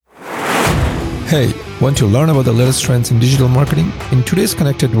Hey, want to learn about the latest trends in digital marketing? In today's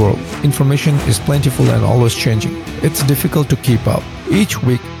connected world, information is plentiful and always changing. It's difficult to keep up. Each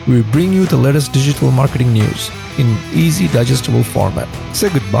week, we bring you the latest digital marketing news in easy, digestible format.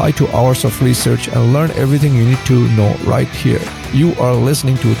 Say goodbye to hours of research and learn everything you need to know right here. You are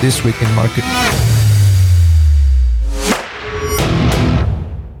listening to This Week in Marketing.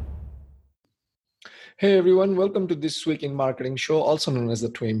 Hey everyone, welcome to This Week in Marketing show, also known as the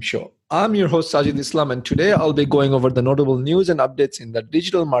TWIM show. I'm your host Sajid Islam, and today I'll be going over the notable news and updates in the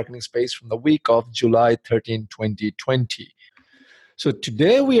digital marketing space from the week of July 13, 2020. So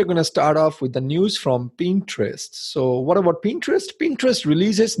today we are going to start off with the news from Pinterest. So what about Pinterest? Pinterest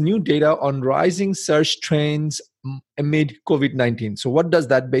releases new data on rising search trends amid COVID-19. So what does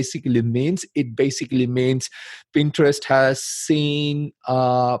that basically mean? It basically means Pinterest has seen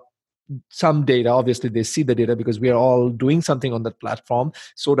some data. Obviously they see the data because we are all doing something on that platform.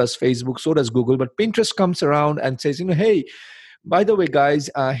 So does Facebook, so does Google. But Pinterest comes around and says, hey, by the way, guys,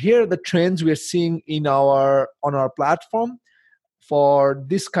 here are the trends we are seeing on our platform for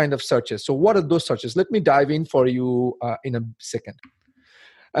this kind of searches. So what are those searches? Let me dive in for you in a second.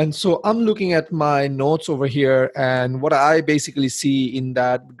 And so I'm looking at my notes over here, and what I basically see in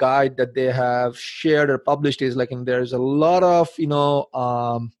that guide that they have shared or published is there's a lot of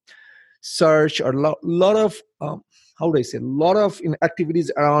search or lot of how do I say, a lot of activities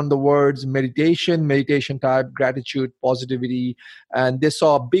around the words meditation type, gratitude, positivity, and they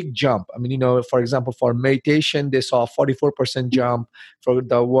saw a big jump. I mean, for example, for meditation, they saw a 44% jump. For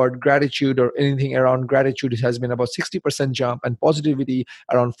the word gratitude or anything around gratitude, it has been about 60% jump, and positivity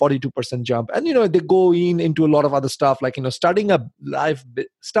around 42% jump. And they go into a lot of other stuff like starting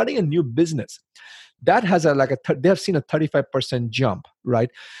a new business. That has they have seen a 35% jump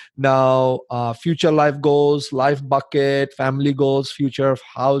right now. Future life goals, life bucket, family goals, future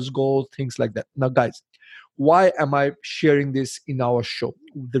house goals, things like that. Now, guys, why am I sharing this in our show?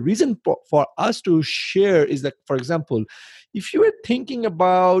 The reason for us to share is that, for example, if you are thinking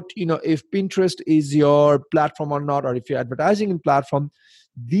about, if Pinterest is your platform or not, or if you're advertising in platform,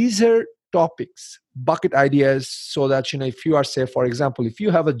 these are topics, bucket ideas, so that, if you are, say, for example, if you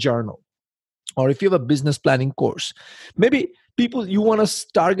have a journal, or if you have a business planning course, maybe you want to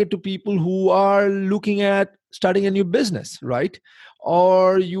target to people who are looking at starting a new business, right?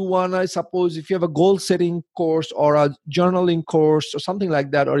 Or you want to, suppose if you have a goal setting course or a journaling course or something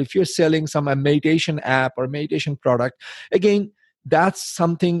like that, or if you're selling a meditation app or meditation product, again, that's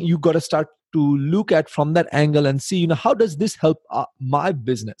something you got to start to look at from that angle and see, how does this help my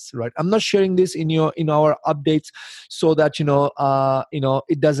business, right? I'm not sharing this in our updates so that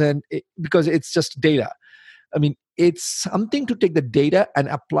it doesn't, because it's just data. I mean, it's something to take the data and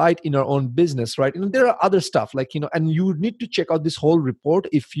apply it in our own business, right? There are other stuff and you need to check out this whole report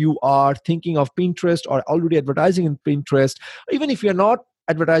if you are thinking of Pinterest or already advertising in Pinterest. Even if you're not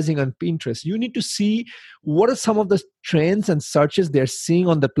advertising on Pinterest, you need to see what are some of the trends and searches they're seeing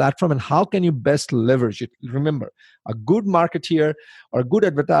on the platform and how can you best leverage it. Remember, a good marketeer or a good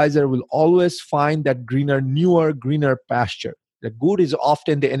advertiser will always find that newer, greener pasture. The good is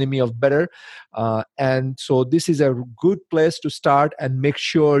often the enemy of better. And so this is a good place to start and make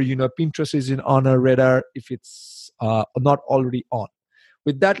sure, Pinterest is on our radar if it's not already on.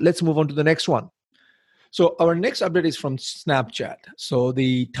 With that, let's move on to the next one. So our next update is from Snapchat. So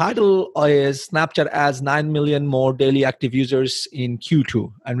the title is Snapchat adds 9 million more daily active users in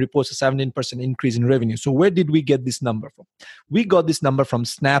Q2 and reports a 17% increase in revenue. So where did we get this number from? We got this number from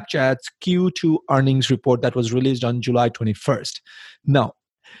Snapchat's Q2 earnings report that was released on July 21st. Now,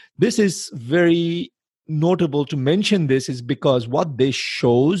 this is very notable to mention. This is because what this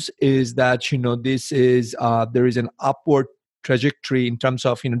shows is that, this is there is an upward trajectory in terms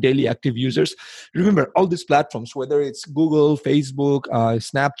of daily active users. Remember, all these platforms, whether it's Google, Facebook,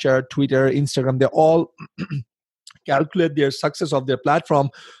 Snapchat, Twitter, Instagram, they all calculate their success of their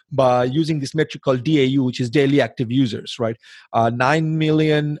platform by using this metric called DAU, which is daily active users, right? 9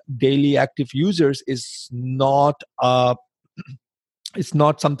 million daily active users is not it's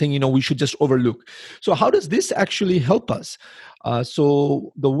not something we should just overlook. So how does this actually help us?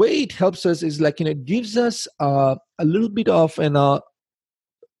 So the way it helps us is it gives us a little bit of it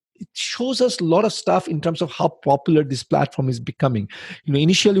shows us a lot of stuff in terms of how popular this platform is becoming.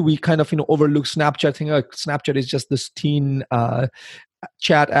 Initially we kind of overlook Snapchat, thinking Snapchat is just this teen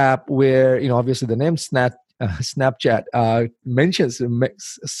chat app where obviously the name Snapchat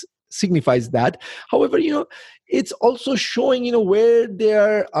signifies that. However, it's also showing where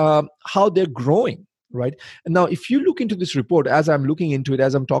they're how they're growing, right? And now if you look into this report, as I'm looking into it,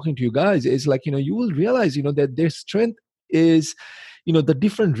 as I'm talking to you guys, it's you will realize that their strength is the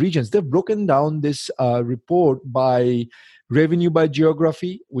different regions. They've broken down this report by revenue by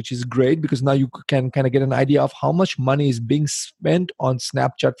geography, which is great because now you can kind of get an idea of how much money is being spent on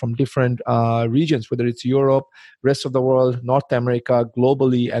Snapchat from different regions, whether it's Europe, rest of the world, North America,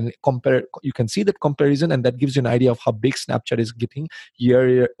 globally, and compare. You can see that comparison, and that gives you an idea of how big Snapchat is getting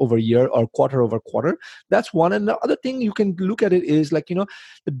year over year or quarter over quarter. That's one. And the other thing you can look at it is like,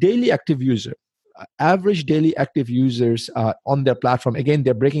 the daily active user. Average daily active users on their platform. Again,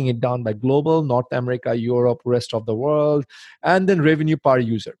 they're breaking it down by global, North America, Europe, rest of the world, and then revenue per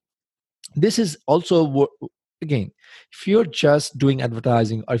user. This is also, again, if you're just doing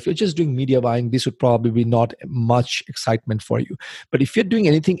advertising or if you're just doing media buying, this would probably be not much excitement for you. But if you're doing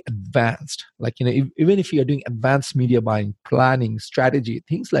anything advanced, like, even if you're doing advanced media buying, planning, strategy,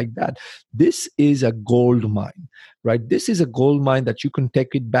 things like that, this is a gold mine, right? This is a gold mine that you can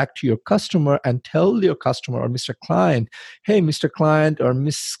take it back to your customer and tell your customer or Mr. Client, hey, Mr. Client or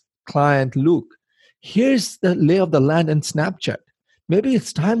Miss Client, look, here's the lay of the land in Snapchat. Maybe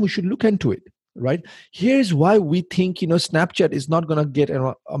it's time we should look into it, right? Here's why we think, Snapchat is not going to get,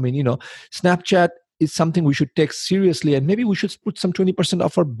 Snapchat is something we should take seriously, and maybe we should put some 20%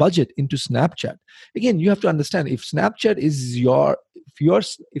 of our budget into Snapchat. Again, you have to understand, if Snapchat is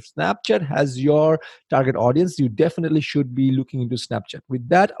if Snapchat has your target audience, you definitely should be looking into Snapchat. With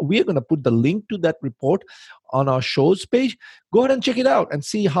that, we are going to put the link to that report on our shows page. Go ahead and check it out and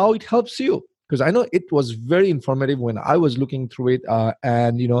see how it helps you. Because I know it was very informative when I was looking through it,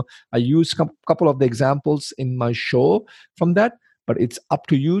 and I used a couple of the examples in my show from that. But it's up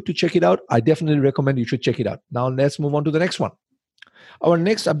to you to check it out. I definitely recommend you should check it out. Now let's move on to the next one. Our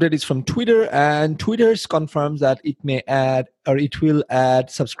next update is from Twitter, and Twitter confirms that it will add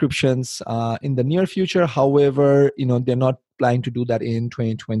subscriptions in the near future. However, they're not planning to do that in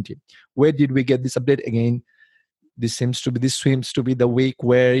 2020. Where did we get this update? Again, this seems to be the week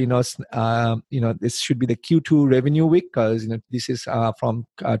where this should be the Q2 revenue week, because this is from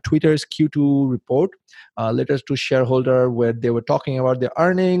Twitter's Q2 report, letters to shareholder, where they were talking about their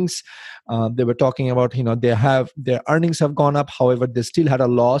earnings. They were talking about their earnings have gone up. However, they still had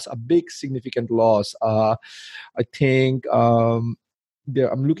a big significant loss. I think.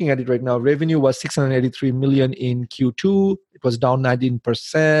 I'm looking at it right now. Revenue was 683 million in Q2. It was down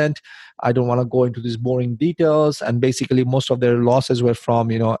 19%. I don't want to go into these boring details. And basically, most of their losses were from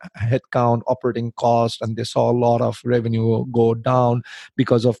headcount, operating cost, and they saw a lot of revenue go down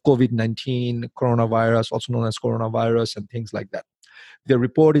because of COVID-19, coronavirus, also known as coronavirus, and things like that. The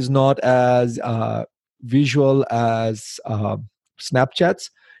report is not as visual as Snapchat's.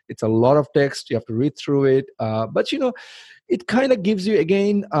 It's a lot of text. You have to read through it. But it kind of gives you,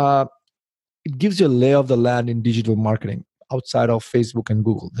 again, it gives you a lay of the land in digital marketing outside of Facebook and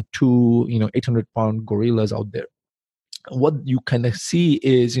Google, the two 800-pound gorillas out there. What you kind of see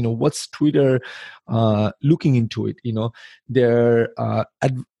is what's Twitter looking into it. Their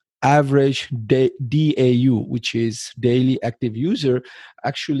average DAU, which is daily active user,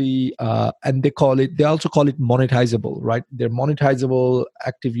 actually, and they also call it monetizable, right? Their monetizable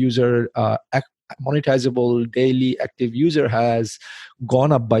active user, monetizable daily active user has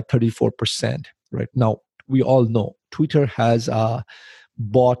gone up by 34%. Right now, we all know Twitter has a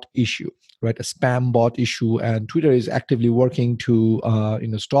bot issue, right? A spam bot issue, and Twitter is actively working to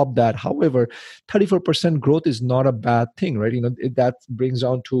stop that. However, 34% growth is not a bad thing, right? That brings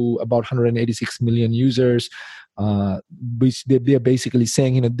down to about 186 million users. Which they're basically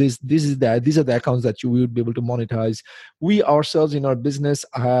saying, these are the accounts that you will be able to monetize. We ourselves in our business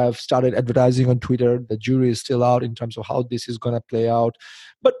have started advertising on Twitter. The jury is still out in terms of how this is going to play out.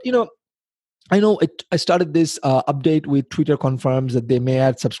 But I know I started this update with Twitter confirms that they may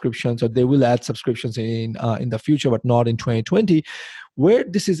add subscriptions, or they will add subscriptions in the future, but not in 2020. Where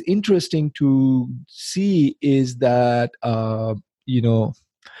this is interesting to see is that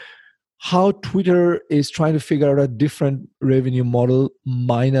how Twitter is trying to figure out a different revenue model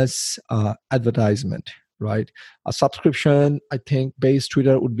minus advertisement, right? A subscription, I think, based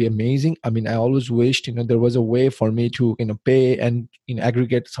Twitter would be amazing. I mean, I always wished, there was a way for me to, pay and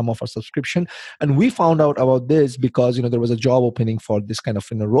aggregate some of our subscription. And we found out about this because, there was a job opening for this kind of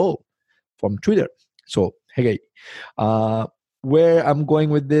role from Twitter. So, hey, where I'm going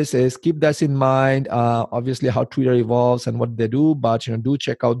with this is keep this in mind. Obviously, how Twitter evolves and what they do, but do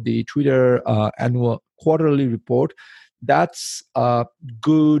check out the Twitter annual quarterly report. That's a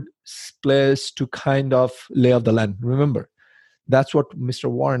good place to kind of lay of the land. Remember, that's what Mr.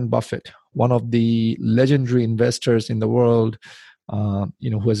 Warren Buffett, one of the legendary investors in the world,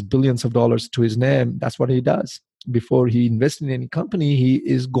 who has billions of dollars to his name, that's what he does. before he invests in any company, he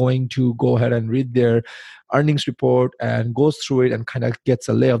is going to go ahead and read their earnings report and goes through it and kind of gets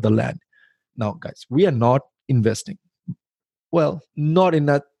a lay of the land. Now, guys, we are not investing. Well, not in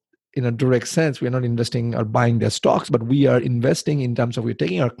a direct sense. We are not investing or buying their stocks, but we are investing in terms of we're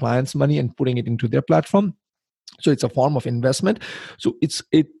taking our clients' money and putting it into their platform. So it's a form of investment. So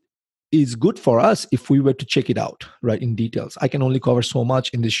it is good for us if we were to check it out, right, in details. I can only cover so much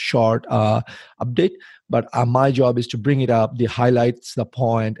in this short update, but my job is to bring it up, the highlights, the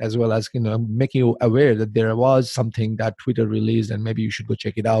point, as well as making you aware that there was something that Twitter released, and maybe you should go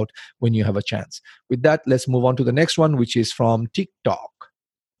check it out when you have a chance. With that, let's move on to the next one, which is from TikTok.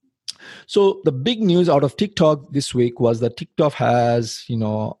 So the big news out of TikTok this week was that TikTok has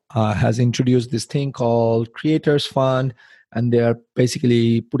introduced this thing called Creators Fund, and they're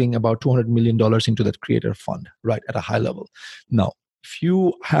basically putting about $200 million into that creator fund, right, at a high level. Now, if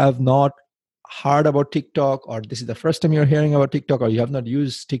you have not heard about TikTok, or this is the first time you're hearing about TikTok, or you have not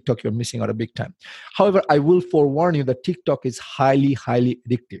used TikTok, you're missing out a big time. However, I will forewarn you that TikTok is highly, highly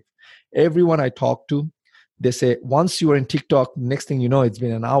addictive. Everyone I talk to, they say once you are in TikTok, next thing you know, it's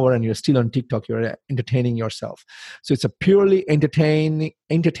been an hour and you're still on TikTok. You're entertaining yourself. So it's a purely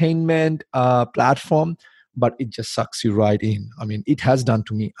entertainment platform, but it just sucks you right in. I mean, it has done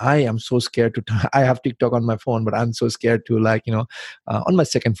to me. I am so scared I have TikTok on my phone, but I'm so scared to on my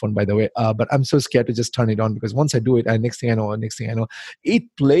second phone, by the way. But I'm so scared to just turn it on, because once I do it, next thing I know, it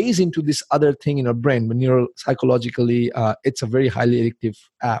plays into this other thing in our brain. When you're psychologically, it's a very highly addictive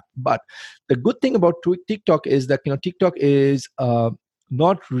app. But the good thing about TikTok is that, TikTok is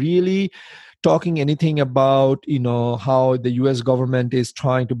not really talking anything about how the US government is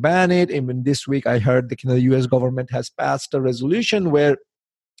trying to ban it. Even this week I heard that the US government has passed a resolution where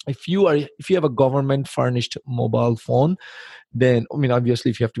if you have a government furnished mobile phone, then obviously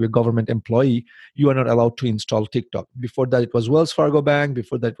if you have to be a government employee, you are not allowed to install TikTok. Before that it was Wells Fargo Bank,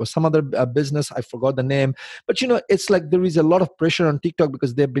 before that it was some other business, I forgot the name. But it's like there is a lot of pressure on TikTok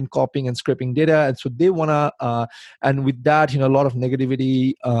because they've been copying and scraping data, and so they want to and with that a lot of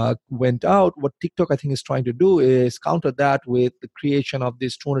negativity went out. What TikTok I think is trying to do is counter that with the creation of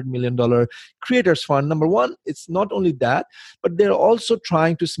this $200 million creators fund. Number one, it's not only that, but they're also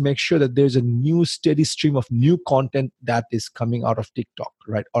trying to make sure that there's a new steady stream of new content that is coming out of TikTok,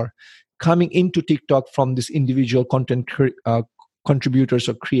 right? Or coming into TikTok from this individual content contributors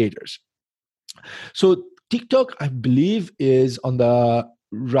or creators. So TikTok, I believe, is on the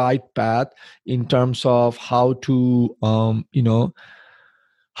right path in terms of how to,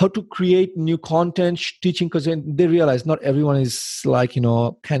 how to create new content, teaching, because they realize not everyone is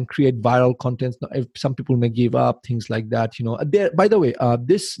can create viral content. Some people may give up, things like that. By the way,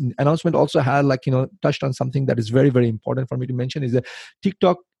 this announcement also had touched on something that is very, very important for me to mention, is that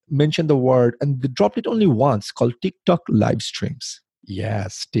TikTok mentioned the word, and they dropped it only once, called TikTok live streams.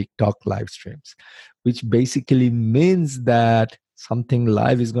 Yes, TikTok live streams, which basically means that something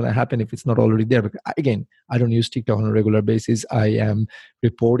live is going to happen if it's not already there. But again, I don't use TikTok on a regular basis. I am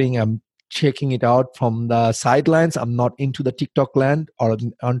reporting, I'm checking it out from the sidelines. I'm not into the TikTok land or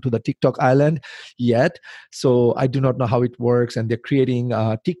onto the TikTok island yet. So I do not know how it works. And they're creating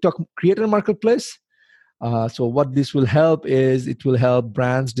a TikTok creator marketplace. So what this will help is it will help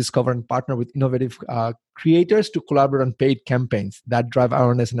brands discover and partner with innovative creators to collaborate on paid campaigns that drive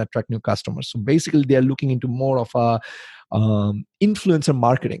awareness and attract new customers. So basically, they are looking into more of a influencer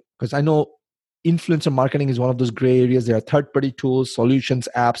marketing, because I know influencer marketing is one of those gray areas. There are third-party tools, solutions,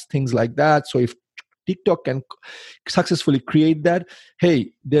 apps, things like that. So if TikTok can successfully create that,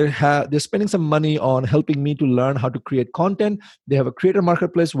 hey, they're spending some money on helping me to learn how to create content. They have a creator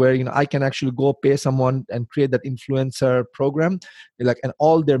marketplace where I can actually go pay someone and create that influencer program, and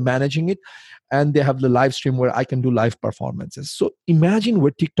all they're managing it. And they have the live stream where I can do live performances. So imagine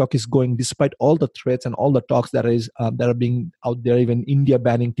where TikTok is going, despite all the threats and all the talks that are being out there. Even India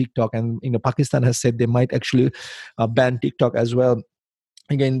banning TikTok, and Pakistan has said they might actually ban TikTok as well.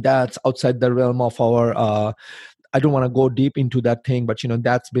 Again, that's outside the realm of our I don't want to go deep into that thing, but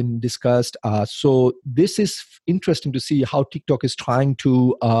that's been discussed. So this is interesting to see how TikTok is trying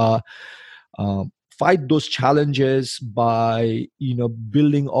to fight those challenges by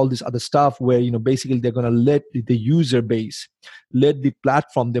building all this other stuff where basically they're going to let the user base, let the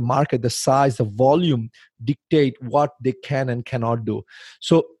platform, the market, the size, the volume dictate what they can and cannot do.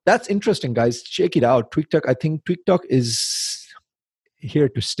 So that's interesting, guys. Check it out. I think TikTok is here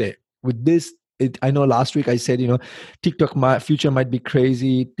to stay. With this, I know last week I said, TikTok future might be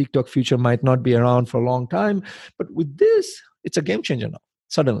crazy. TikTok future might not be around for a long time. But with this, it's a game changer now,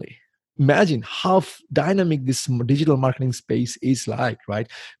 suddenly. imagine how dynamic this digital marketing space is like, right?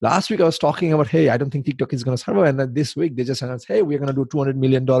 Last week I was talking about, hey, I don't think TikTok is going to survive, and then this week they just announced, hey, we're going to do $200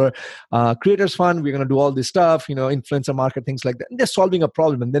 million creators fund, we're going to do all this stuff, influencer market, things like that, and they're solving a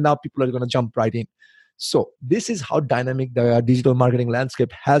problem, and then now people are going to jump right in. So this is how dynamic the digital marketing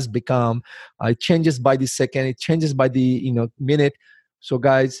landscape has become. It changes by the second, it changes by the minute. So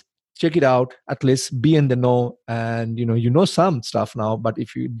guys, check it out. At least be in the know, and you know some stuff now. But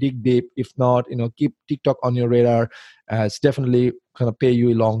if you dig deep, if not, keep TikTok on your radar. It's definitely gonna pay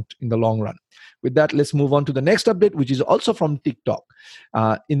you along in the long run. With that, let's move on to the next update, which is also from TikTok.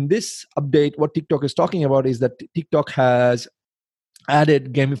 In this update, what TikTok is talking about is that TikTok has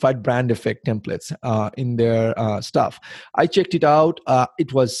added gamified brand effect templates in their stuff. I checked it out.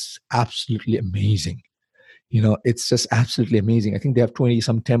 It was absolutely amazing. It's just absolutely amazing. I think they have 20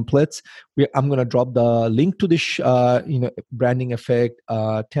 some templates. I'm going to drop the link to this branding effect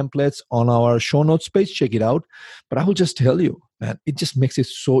templates on our show notes page. Check it out. But I will just tell you, man, it just makes it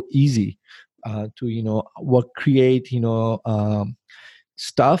so easy to create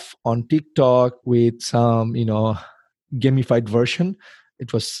stuff on TikTok with some gamified version.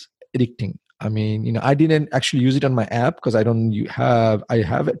 It was addicting. I mean, I didn't actually use it on my app because I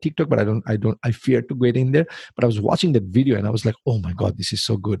have a TikTok, but I fear to get in there. But I was watching that video and I was like, oh my God, this is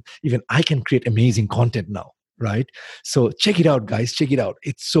so good. Even I can create amazing content now, right? So check it out, guys. Check it out.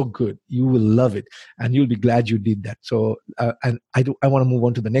 It's so good. You will love it, and you'll be glad you did that. So, and I want to move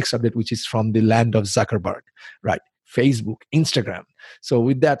on to the next update, which is from the land of Zuckerberg, right? Facebook, Instagram. So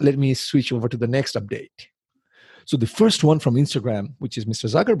with that, let me switch over to the next update. So the first one from Instagram, which is Mr.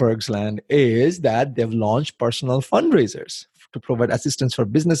 Zuckerberg's land, is that they've launched personal fundraisers to provide assistance for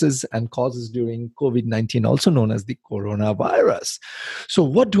businesses and causes during COVID-19, also known as the coronavirus. So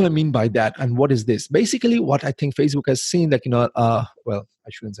what do I mean by that? And what is this? Basically, what I think Facebook has seen, well, I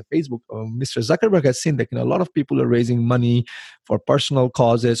shouldn't say Facebook, Mr. Zuckerberg has seen that a lot of people are raising money for personal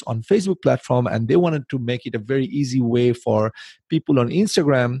causes on Facebook platform, and they wanted to make it a very easy way for people on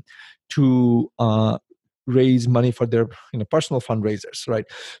Instagram to raise money for their personal fundraisers, right?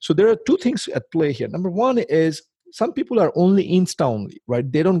 So there are two things at play here. Number one is some people are only Insta only,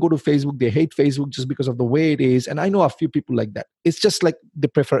 right? They don't go to Facebook. They hate Facebook just because of the way it is. And I know a few people like that. It's just like they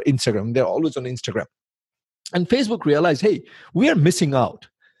prefer Instagram. They're always on Instagram. And Facebook realized, hey, we are missing out.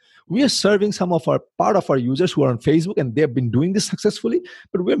 We are serving some of our part of our users who are on Facebook, and they have been doing this successfully,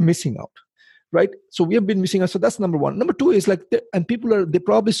 but we're missing out. Right, so we have been missing out. So that's number one. Number two is they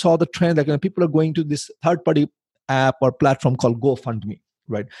probably saw the trend, people are going to this third-party app or platform called GoFundMe.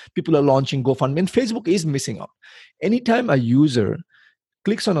 Right, people are launching GoFundMe, and Facebook is missing out. Anytime a user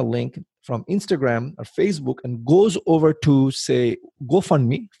clicks on a link from Instagram or Facebook and goes over to, say,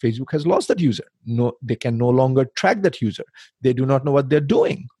 GoFundMe, Facebook has lost that user. No, they can no longer track that user. They do not know what they're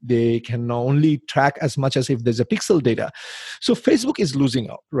doing. They can only track as much as if there's a pixel data. So Facebook is losing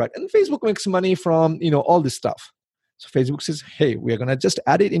out, right? And Facebook makes money from all this stuff. So Facebook says, hey, we're going to just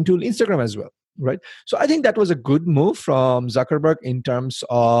add it into Instagram as well, right? So I think that was a good move from Zuckerberg in terms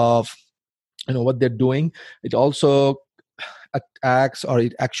of what they're doing. It also attacks, or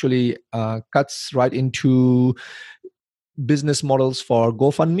it actually cuts right into business models for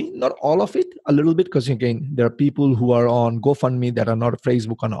GoFundMe. Not all of it, a little bit, because again, there are people who are on GoFundMe that are not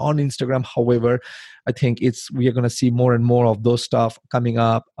Facebook and on Instagram. However, I think we are going to see more and more of those stuff coming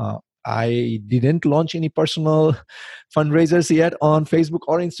up. I didn't launch any personal fundraisers yet on Facebook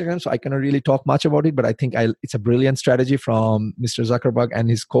or Instagram, so I cannot really talk much about it, but I think it's a brilliant strategy from Mr. Zuckerberg and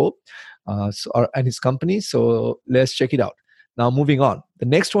his and his company. So let's check it out. Now, moving on. The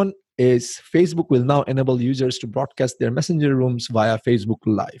next one is Facebook will now enable users to broadcast their messenger rooms via Facebook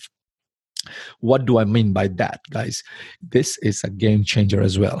Live. What do I mean by that, guys? This is a game changer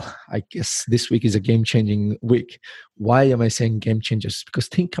as well. I guess this week is a game-changing week. Why am I saying game changers? Because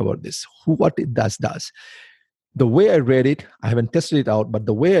think about this. What it does. The way I read it, I haven't tested it out, but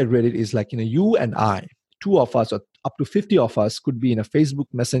the way I read it is you and I, two of us or up to 50 of us could be in a Facebook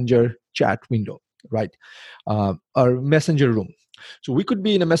Messenger chat window, right? Or messenger room. So we could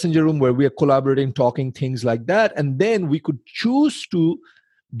be in a messenger room where we are collaborating, talking, things like that. And then we could choose to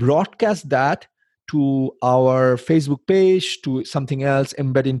broadcast that to our Facebook page, to something else,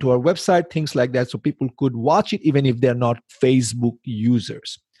 embed into our website, things like that. So people could watch it even if they're not Facebook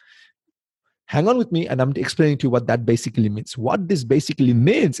users. Hang on with me, and I'm explaining to you what that basically means. What this basically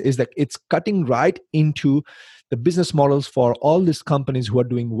means is that it's cutting right into the business models for all these companies who are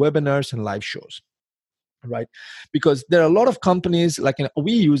doing webinars and live shows, right? Because there are a lot of companies,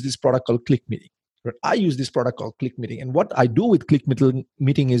 we use this product called ClickMeeting. Right? I use this product called ClickMeeting. And what I do with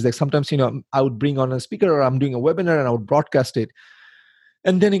ClickMeeting is that sometimes, I would bring on a speaker, or I'm doing a webinar and I would broadcast it.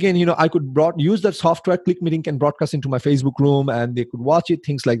 And then again, I could use that software. ClickMeeting can broadcast into my Facebook room and they could watch it,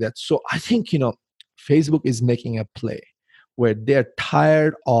 things like that. So I think, Facebook is making a play where they're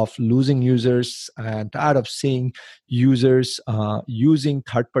tired of losing users and tired of seeing users using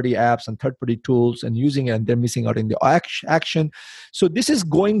third-party apps and third-party tools and using it, and they're missing out in the action. So this is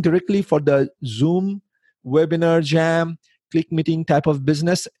going directly for the Zoom, Webinar Jam, ClickMeeting type of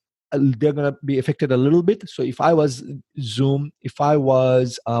business. They're going to be affected a little bit. So if I was Zoom, if I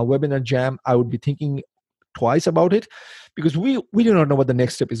was Webinar Jam, I would be thinking twice about it, because we do not know what the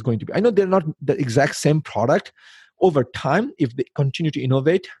next step is going to be. I know they're not the exact same product. Over time, if they continue to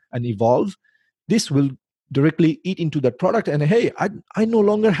innovate and evolve, this will directly eat into that product. And hey, I no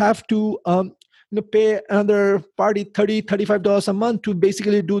longer have to pay another party $35 a month to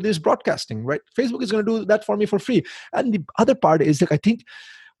basically do this broadcasting, right? Facebook is going to do that for me for free. And the other part is like, I think,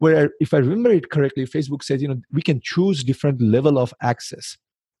 where if I remember it correctly, Facebook says, we can choose different level of access,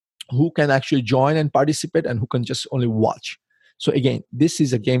 who can actually join and participate and who can just only watch. So again, this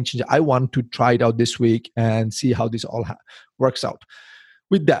is a game changer. I want to try it out this week and see how this all works out.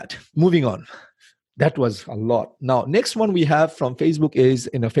 With that, moving on. That was a lot. Now, next one we have from Facebook is,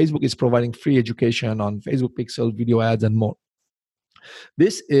 Facebook is providing free education on Facebook Pixel, video ads, and more.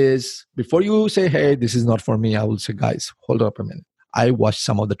 This is, before you say, hey, this is not for me, I will say, guys, hold up a minute. I watched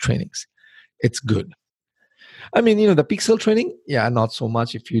some of the trainings. It's good. I mean, the pixel training, yeah, not so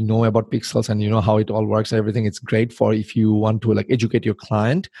much. If you know about pixels and you know how it all works, everything, it's great for if you want to educate your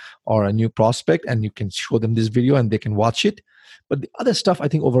client or a new prospect, and you can show them this video and they can watch it. But the other stuff, I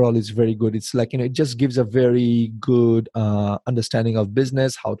think overall is very good. It's like, it just gives a very good understanding of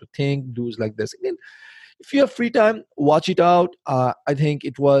business, how to think, do like this. Again, if you have free time, watch it out. I think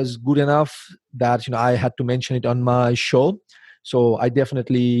it was good enough that, I had to mention it on my show. So I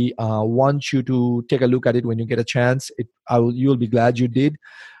definitely want you to take a look at it when you get a chance. You'll be glad you did.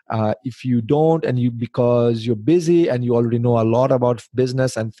 If you don't, and because you're busy and you already know a lot about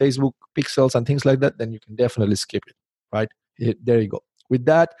business and Facebook pixels and things like that, then you can definitely skip it, right? There you go. With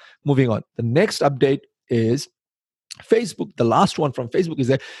that, moving on. The next update is Facebook. The last one from Facebook is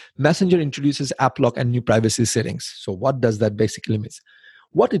that Messenger introduces app lock and new privacy settings. So what does that basically mean?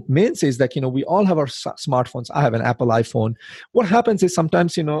 What it means is that, we all have our smartphones. I have an Apple iPhone. What happens is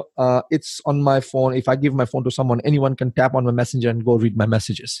sometimes, it's on my phone. If I give my phone to someone, anyone can tap on my Messenger and go read my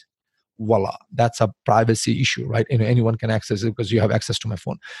messages. Voila. That's a privacy issue, right? Anyone can access it because you have access to my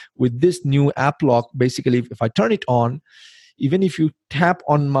phone. With this new app lock, basically, if I turn it on, even if you tap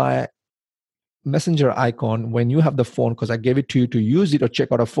on my Messenger icon when you have the phone, because I gave it to you to use it or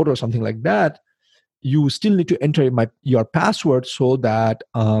check out a photo or something like that, you still need to enter your password so that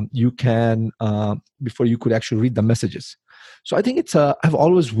you can before you could actually read the messages. So I think I've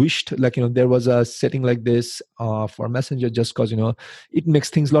always wished there was a setting like this for Messenger, just because it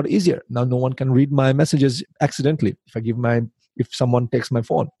makes things a lot easier. Now no one can read my messages accidentally. If someone takes my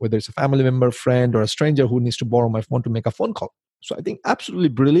phone, whether it's a family member, friend, or a stranger who needs to borrow my phone to make a phone call. So I think absolutely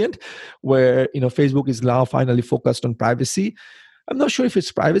brilliant, where Facebook is now finally focused on privacy. I'm not sure if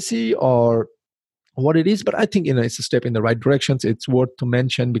it's privacy or what it is, but I think it's a step in the right directions. It's worth to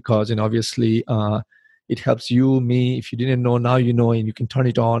mention because obviously it helps you, me. If you didn't know, now you know, and you can turn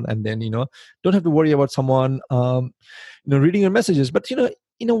it on, and then don't have to worry about someone reading your messages. But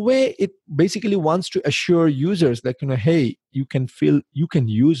in a way, it basically wants to assure users that hey, you can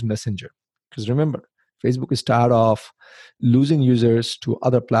use Messenger, because remember, Facebook is tired of losing users to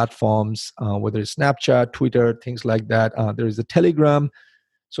other platforms, whether it's Snapchat, Twitter, things like that. There is a Telegram,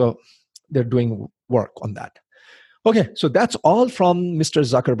 so they're doing work on that. Okay, so that's all from Mr.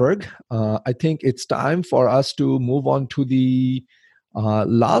 Zuckerberg. I think it's time for us to move on to the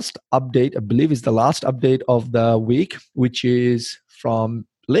last update. I believe is the last update of the week, which is from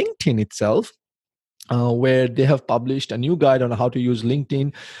LinkedIn itself, where they have published a new guide on how to use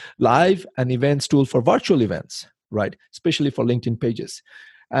LinkedIn Live, an events tool for virtual events, right? Especially for LinkedIn pages.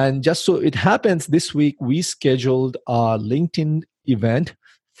 And just so it happens, this week we scheduled a LinkedIn event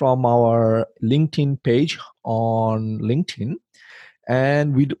from our LinkedIn page on LinkedIn.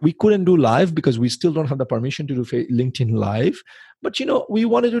 And we couldn't do live because we still don't have the permission to do LinkedIn Live. But, we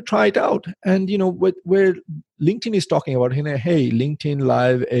wanted to try it out. And, where LinkedIn is talking about, hey, LinkedIn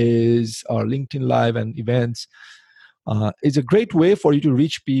Live and events is a great way for you to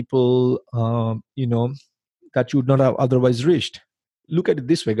reach people, that you would not have otherwise reached. Look at it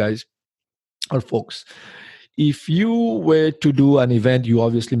this way, guys, or folks. If you were to do an event, you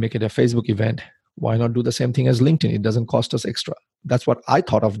obviously make it a Facebook event. Why not do the same thing as LinkedIn? It doesn't cost us extra. That's what I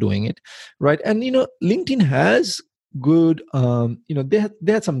thought of doing it, right? And LinkedIn has good, they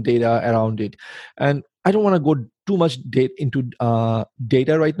had some data around it, and I don't want to go too much into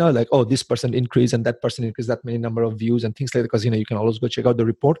data right now, like, oh, this person increased and that person increased that many number of views and things like that, because you can always go check out the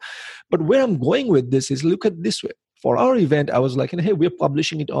report. But where I'm going with this is, look at this way. For our event, I was like, hey, we're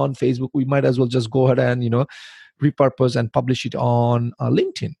publishing it on Facebook. We might as well just go ahead and repurpose and publish it on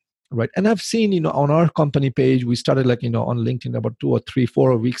LinkedIn. Right. And I've seen, on our company page, we started on LinkedIn about 2 or 3,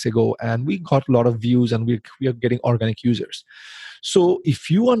 4 weeks ago, and we got a lot of views, and we are getting organic users. So if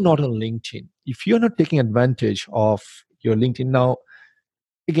you are not on LinkedIn, if you're not taking advantage of your LinkedIn now,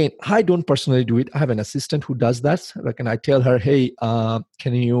 again, I don't personally do it. I have an assistant who does that. And I tell her, hey,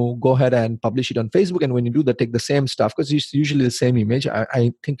 can you go ahead and publish it on Facebook? And when you do that, take the same stuff, because it's usually the same image.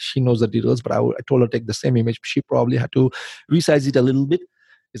 I think she knows the details, but I told her to take the same image. She probably had to resize it a little bit.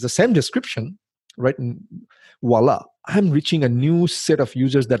 It's the same description, right? And voila, I'm reaching a new set of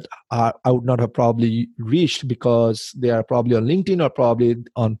users that I would not have probably reached, because they are probably on LinkedIn or probably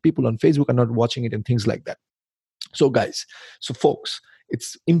on people on Facebook are not watching it and things like that. So folks,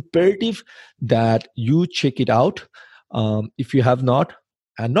 it's imperative that you check it out. If you have not,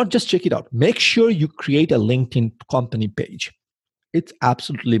 and not just check it out, make sure you create a LinkedIn company page. It's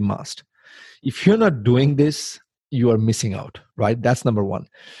absolutely must. If you're not doing this, you are missing out, right? That's number one.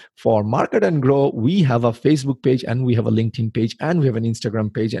 For Market and Grow, we have a Facebook page, and we have a LinkedIn page, and we have an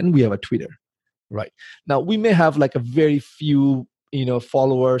Instagram page, and we have a Twitter, right? Now, we may have like a very few,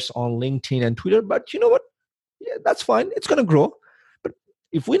 followers on LinkedIn and Twitter, but you know what? Yeah, that's fine. It's going to grow. But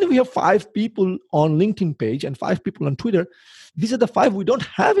if we have 5 people on LinkedIn page and 5 people on Twitter, these are the 5 we don't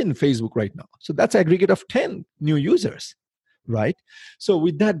have in Facebook right now. So that's an aggregate of 10 new users. Right. So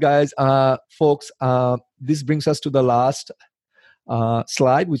with that, guys, folks, this brings us to the last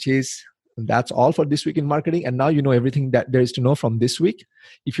slide, which is, that's all for This Week in Marketing. And now you know everything that there is to know from this week.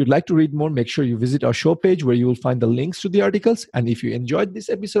 If you'd like to read more, make sure you visit our show page, where you will find the links to the articles. And if you enjoyed this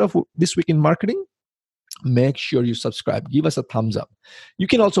episode of This Week in Marketing, make sure you subscribe. Give us a thumbs up. You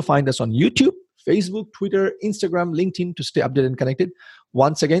can also find us on YouTube, Facebook, Twitter, Instagram, LinkedIn to stay updated and connected.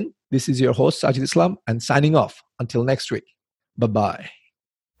 Once again, this is your host, Sajid Islam, and signing off. Until next week. Bye-bye.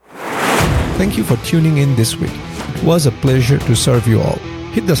 Thank you for tuning in this week. It was a pleasure to serve you all.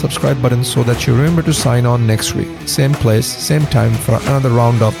 Hit the subscribe button so that you remember to sign on next week. Same place, same time for another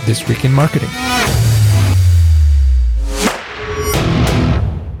round of This Week in Marketing.